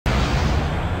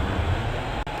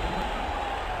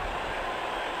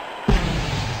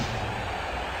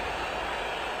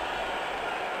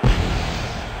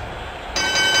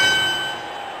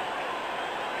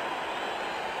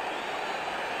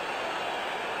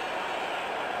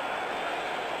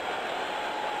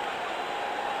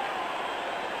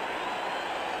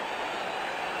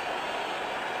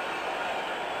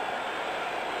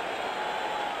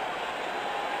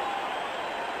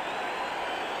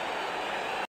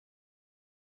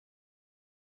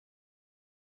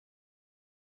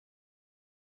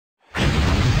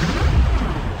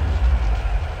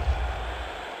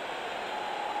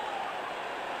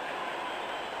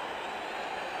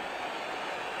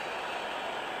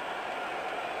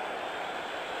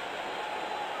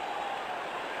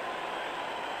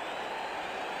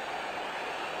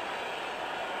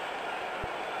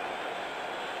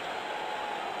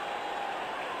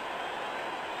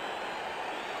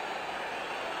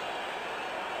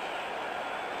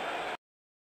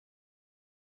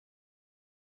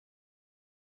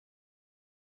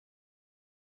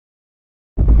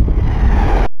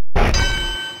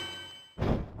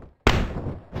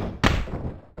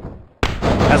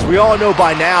As we all know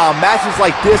by now, matches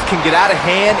like this can get out of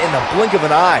hand in the blink of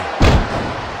an eye.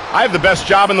 I have the best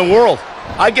job in the world.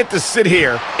 I get to sit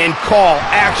here and call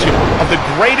action of the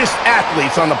greatest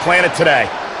athletes on the planet today.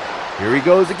 Here he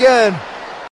goes again.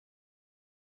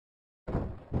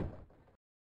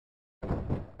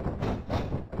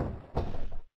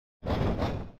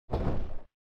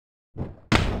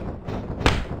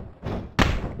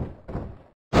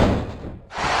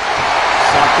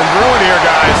 Something's ruined here,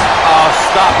 guys. Oh,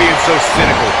 stop being so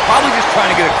cynical. Probably just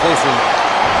trying to get a closer look.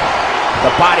 The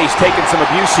body's taking some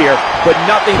abuse here, but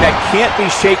nothing that can't be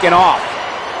shaken off.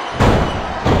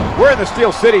 We're in the Steel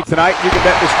City tonight. You can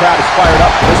bet this crowd is fired up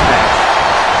for this match.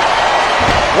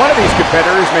 One of these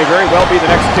competitors may very well be the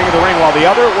next king of the ring, while the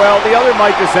other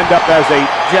might just end up as a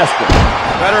jester.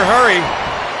 Better hurry.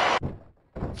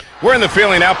 We're in the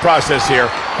feeling out process here.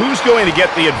 Who's going to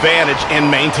get the advantage and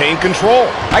maintain control?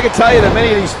 I can tell you that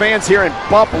many of these fans here in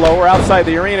Buffalo were outside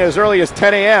the arena as early as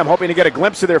 10 a.m. hoping to get a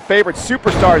glimpse of their favorite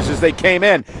superstars as they came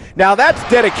in. Now that's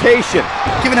dedication.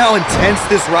 Given how intense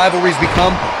this rivalry's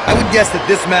become, I would guess that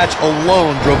this match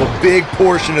alone drove a big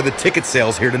portion of the ticket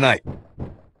sales here tonight.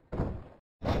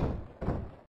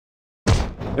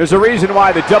 There's a reason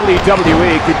why the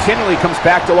WWE continually comes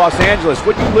back to Los Angeles.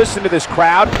 Would you listen to this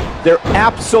crowd? They're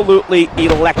absolutely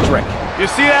electric. You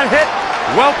see that hit?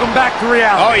 Welcome back to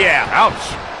reality. Oh, yeah.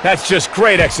 Ouch. That's just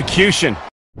great execution.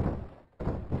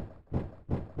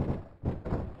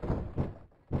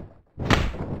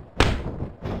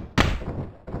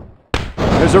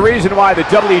 There's a reason why the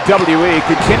WWE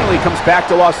continually comes back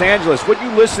to Los Angeles. Would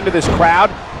you listen to this crowd?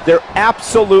 They're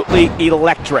absolutely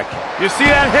electric. You see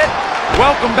that hit?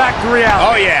 Welcome back to reality.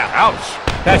 Oh, yeah. Ouch.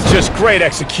 That's just great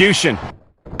execution.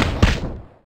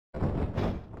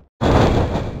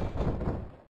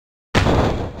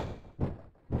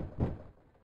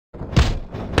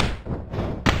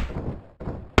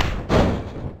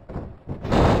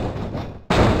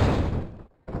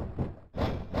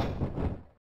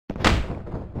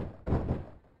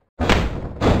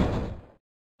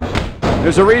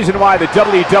 There's a reason why the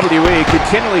WWE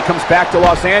continually comes back to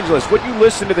Los Angeles. Would you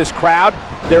listen to this crowd?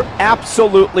 They're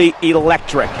absolutely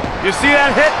electric. You see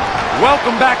that hit?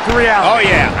 Welcome back to reality.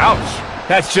 Oh, yeah. Ouch.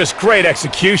 That's just great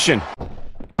execution.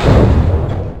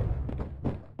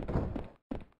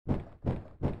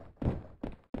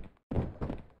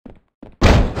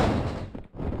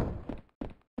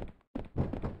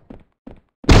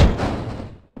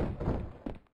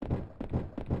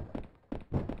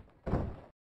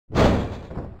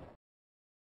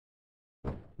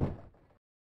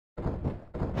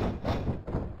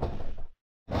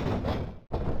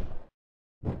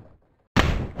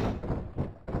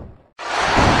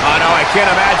 I can't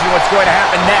imagine what's going to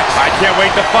happen next. I can't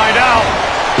wait to find out.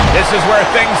 This is where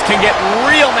things can get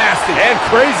real nasty and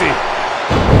crazy.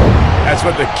 That's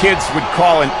what the kids would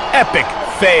call an epic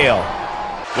fail.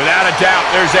 Without a doubt,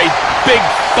 there's a big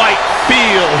fight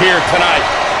feel here tonight.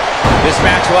 This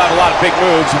match will have a lot of big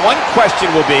moves. One question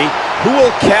will be, who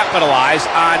will capitalize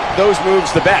on those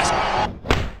moves the best?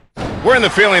 We're in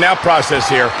the feeling out process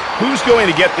here. Who's going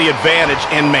to get the advantage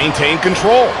and maintain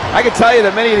control? I can tell you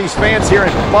that many of these fans here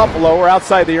in Buffalo were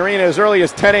outside the arena as early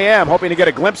as 10 a.m. hoping to get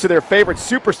a glimpse of their favorite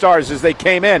superstars as they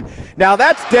came in. Now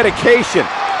that's dedication.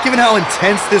 Given how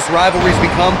intense this rivalry's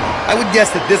become, I would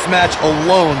guess that this match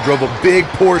alone drove a big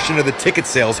portion of the ticket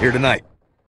sales here tonight.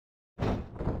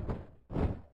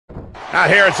 Out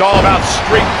here, it's all about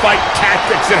street fight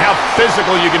tactics and how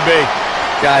physical you can be.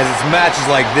 Guys, it's matches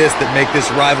like this that make this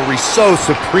rivalry so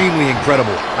supremely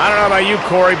incredible. I don't know about you,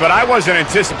 Corey, but I wasn't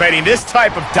anticipating this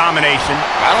type of domination.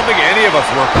 I don't think any of us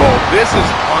were, Cole. This is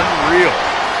unreal.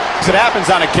 As it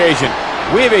happens on occasion,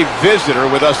 we have a visitor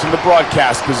with us in the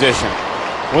broadcast position.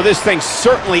 Well, this thing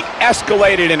certainly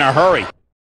escalated in a hurry.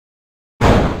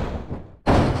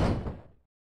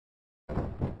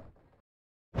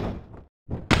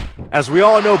 As we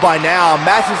all know by now,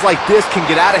 matches like this can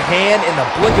get out of hand in the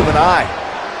blink of an eye.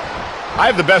 I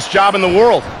have the best job in the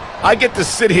world. I get to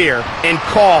sit here and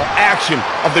call action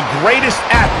of the greatest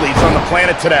athletes on the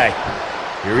planet today.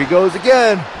 Here he goes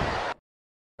again.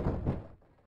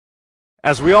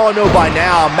 As we all know by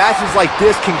now, matches like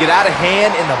this can get out of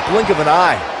hand in the blink of an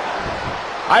eye.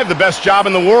 I have the best job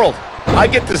in the world. I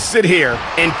get to sit here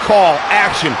and call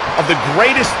action of the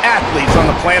greatest athletes on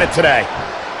the planet today.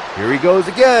 Here he goes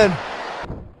again.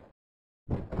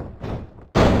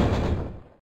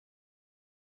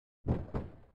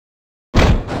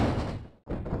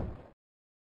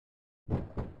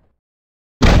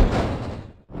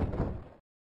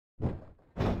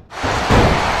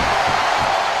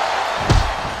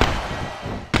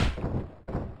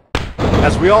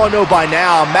 As we all know by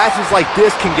now, matches like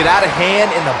this can get out of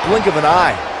hand in the blink of an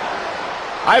eye.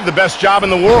 I have the best job in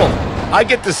the world. I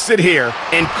get to sit here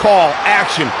and call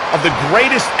action of the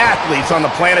greatest athletes on the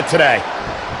planet today.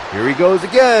 Here he goes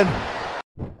again.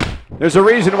 There's a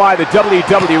reason why the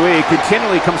WWE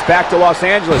continually comes back to Los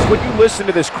Angeles. When you listen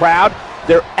to this crowd,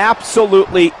 they're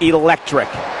absolutely electric.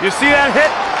 You see that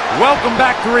hit? Welcome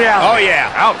back to reality. Oh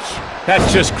yeah, ouch.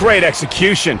 That's just great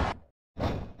execution.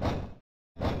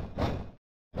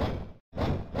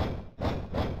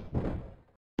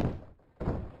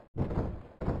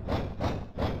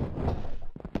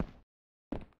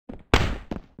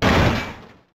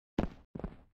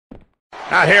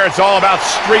 Out here, it's all about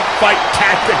street fight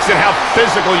tactics and how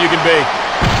physical you can be.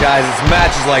 Guys, it's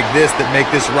matches like this that make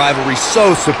this rivalry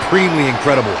so supremely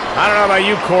incredible. I don't know about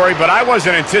you, Corey, but I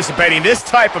wasn't anticipating this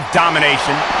type of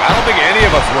domination. I don't think any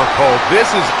of us were, Cole.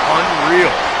 This is unreal.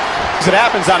 As it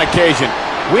happens on occasion,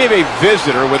 we have a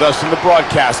visitor with us in the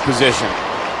broadcast position.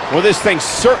 Well, this thing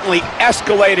certainly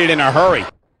escalated in a hurry.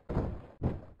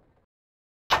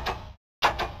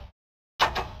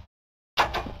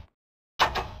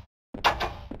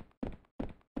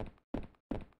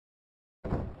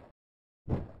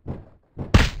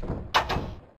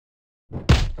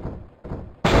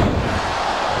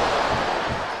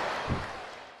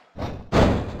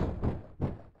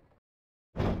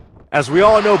 As we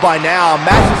all know by now,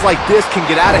 matches like this can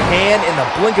get out of hand in the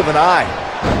blink of an eye.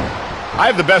 I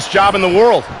have the best job in the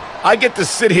world. I get to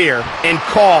sit here and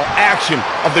call action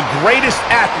of the greatest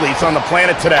athletes on the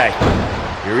planet today.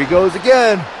 Here he goes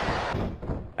again.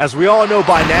 As we all know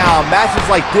by now, matches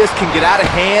like this can get out of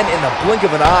hand in the blink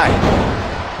of an eye.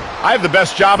 I have the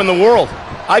best job in the world.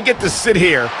 I get to sit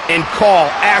here and call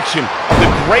action of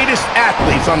the greatest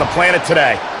athletes on the planet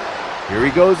today. Here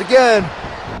he goes again.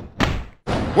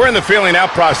 We're in the feeling out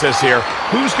process here.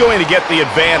 Who's going to get the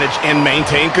advantage and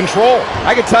maintain control?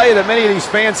 I can tell you that many of these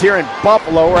fans here in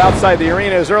Buffalo were outside the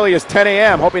arena as early as 10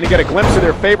 a.m. hoping to get a glimpse of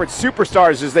their favorite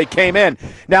superstars as they came in.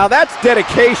 Now that's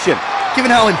dedication. Given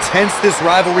how intense this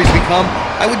rivalry's become,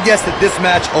 I would guess that this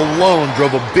match alone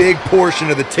drove a big portion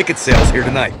of the ticket sales here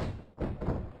tonight.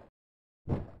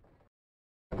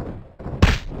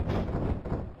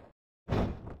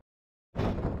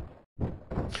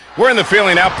 We're in the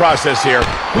feeling out process here.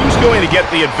 Who's going to get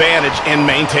the advantage and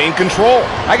maintain control?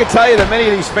 I can tell you that many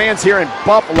of these fans here in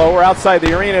Buffalo were outside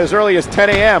the arena as early as 10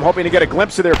 a.m. hoping to get a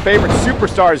glimpse of their favorite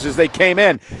superstars as they came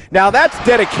in. Now that's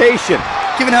dedication.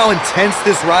 Given how intense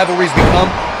this rivalry's become,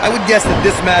 I would guess that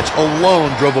this match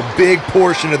alone drove a big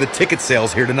portion of the ticket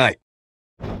sales here tonight.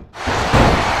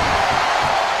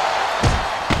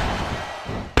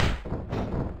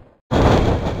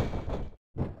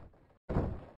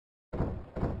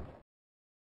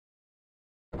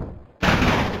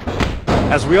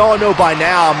 As we all know by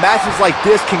now, matches like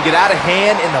this can get out of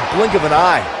hand in the blink of an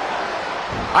eye.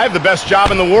 I have the best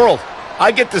job in the world.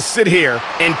 I get to sit here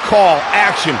and call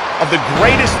action of the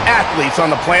greatest athletes on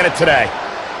the planet today.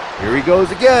 Here he goes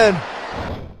again.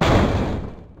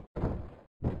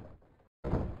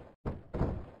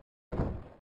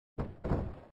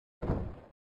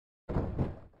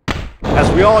 As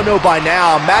we all know by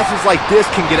now, matches like this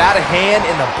can get out of hand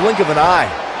in the blink of an eye.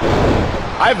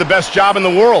 I have the best job in the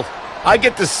world. I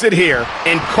get to sit here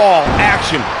and call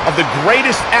action of the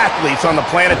greatest athletes on the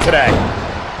planet today.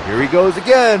 Here he goes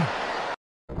again.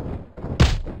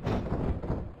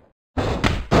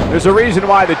 There's a reason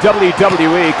why the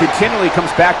WWE continually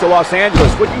comes back to Los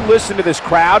Angeles. When you listen to this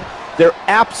crowd, they're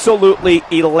absolutely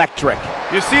electric.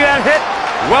 You see that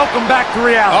hit? Welcome back to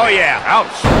reality. Oh yeah,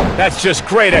 ouch. That's just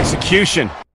great execution.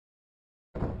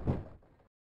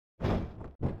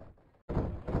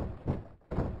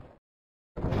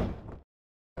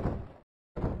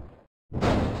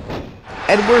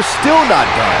 And we're still not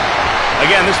done.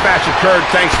 Again, this match occurred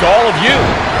thanks to all of you,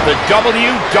 the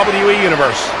WWE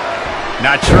Universe.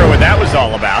 Not sure what that was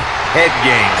all about. Head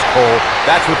games, Cole.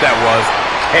 That's what that was.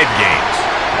 Head games.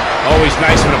 Always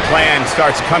nice when a plan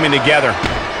starts coming together.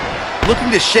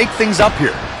 Looking to shake things up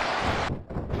here.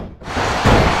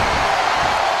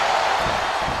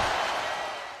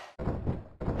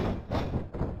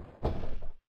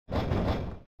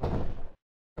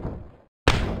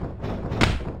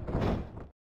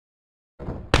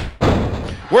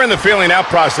 We're in the feeling out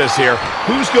process here.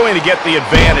 Who's going to get the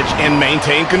advantage and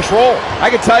maintain control? I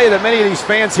can tell you that many of these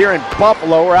fans here in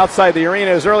Buffalo were outside the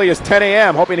arena as early as 10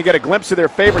 a.m. hoping to get a glimpse of their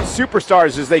favorite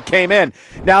superstars as they came in.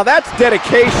 Now that's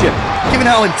dedication. Given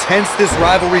how intense this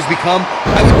rivalry's become,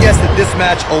 I would guess that this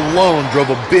match alone drove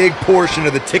a big portion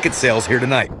of the ticket sales here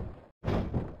tonight.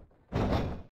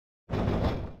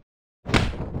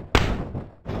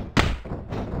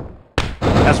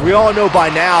 As we all know by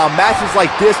now, matches like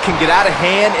this can get out of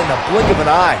hand in the blink of an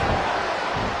eye.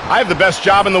 I have the best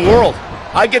job in the world.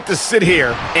 I get to sit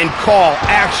here and call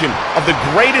action of the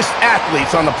greatest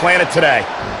athletes on the planet today.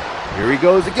 Here he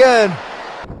goes again.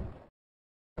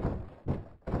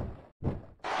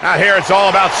 Out here, it's all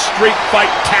about street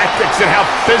fight tactics and how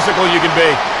physical you can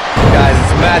be. Guys,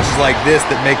 it's matches like this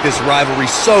that make this rivalry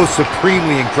so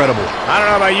supremely incredible. I don't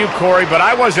know about you, Corey, but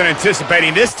I wasn't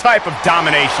anticipating this type of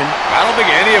domination. I don't think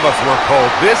any of us were,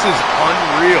 Cole. This is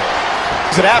unreal.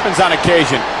 As it happens on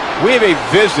occasion, we have a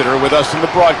visitor with us in the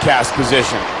broadcast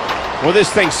position. Well, this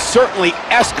thing certainly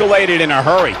escalated in a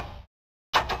hurry.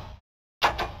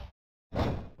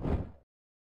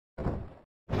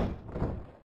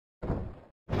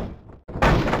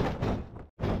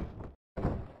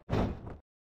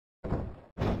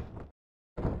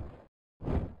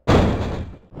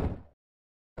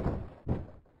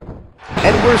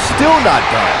 And we're still not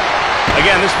done.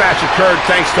 Again, this match occurred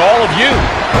thanks to all of you,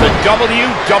 the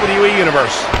WWE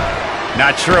Universe.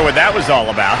 Not sure what that was all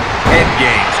about. Head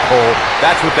games, Cole.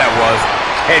 That's what that was.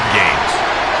 Head games.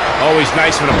 Always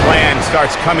nice when a plan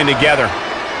starts coming together.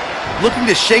 Looking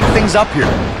to shake things up here.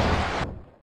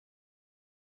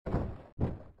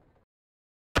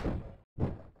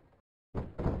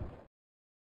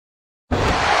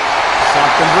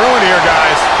 Something brewing here,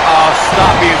 guys. Oh,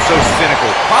 stop being so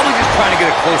cynical. Probably just trying to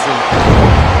get a closer look.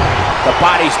 The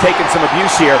body's taking some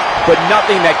abuse here, but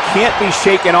nothing that can't be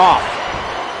shaken off.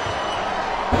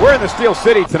 We're in the Steel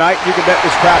City tonight. You can bet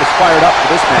this crowd is fired up for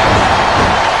this match.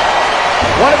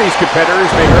 One of these competitors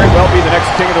may very well be the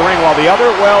next king of the ring, while the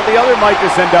other might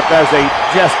just end up as a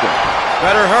jester.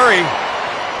 Better hurry.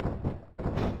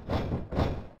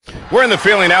 We're in the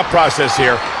feeling out process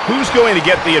here. Who's going to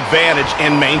get the advantage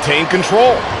and maintain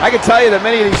control? I can tell you that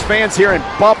many of these fans here in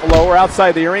Buffalo were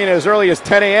outside the arena as early as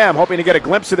 10 a.m. hoping to get a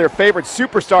glimpse of their favorite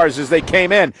superstars as they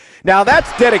came in. Now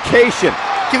that's dedication.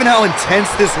 Given how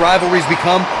intense this rivalry's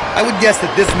become, I would guess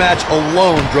that this match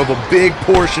alone drove a big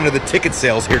portion of the ticket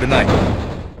sales here tonight.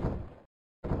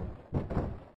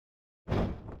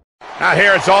 Out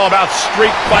here, it's all about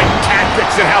street fight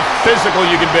tactics and how physical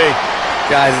you can be.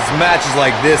 Guys, it's matches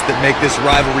like this that make this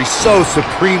rivalry so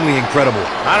supremely incredible.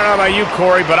 I don't know about you,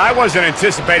 Corey, but I wasn't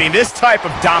anticipating this type of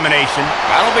domination. I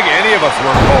don't think any of us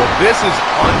were, Cole. This is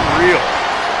unreal.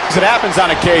 As it happens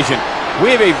on occasion,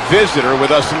 we have a visitor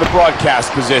with us in the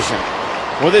broadcast position.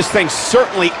 Well, this thing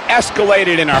certainly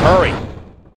escalated in a hurry.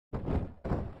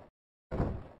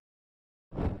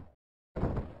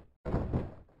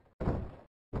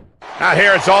 Out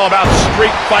here, it's all about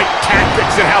street fight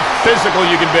tactics and how physical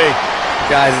you can be.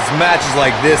 Guys, it's matches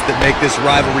like this that make this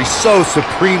rivalry so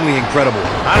supremely incredible.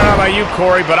 I don't know about you,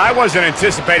 Corey, but I wasn't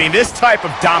anticipating this type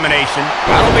of domination.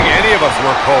 I don't think any of us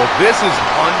were, Cole. This is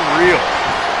unreal.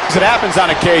 As it happens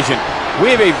on occasion,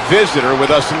 we have a visitor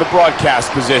with us in the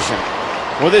broadcast position.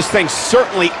 Well, this thing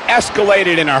certainly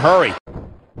escalated in a hurry.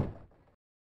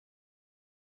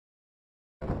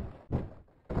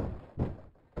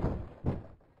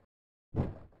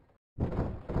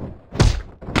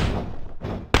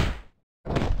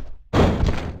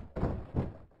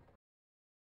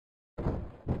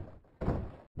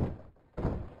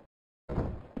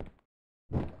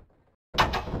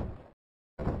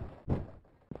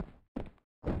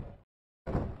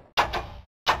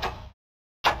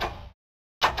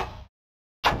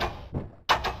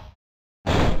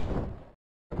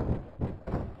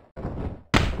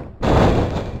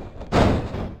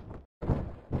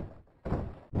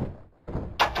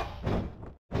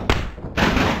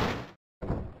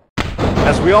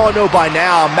 As we all know by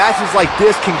now, matches like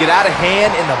this can get out of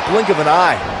hand in the blink of an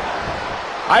eye.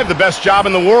 I have the best job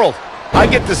in the world. I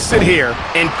get to sit here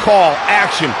and call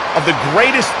action of the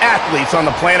greatest athletes on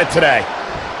the planet today.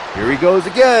 Here he goes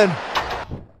again.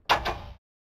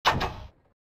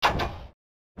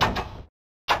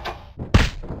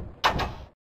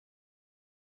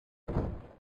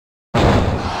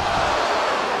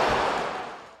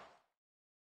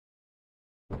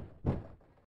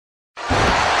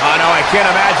 Oh no, I can't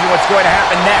imagine what's going to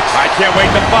happen next. I can't wait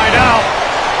to find out.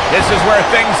 This is where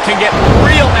things can get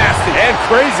real nasty and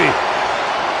crazy.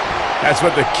 That's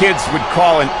what the kids would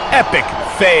call an epic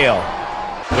fail.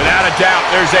 Without a doubt,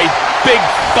 there's a big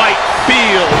fight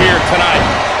feel here tonight.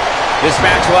 This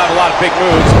match will have a lot of big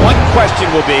moves. One question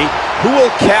will be, who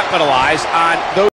will capitalize on those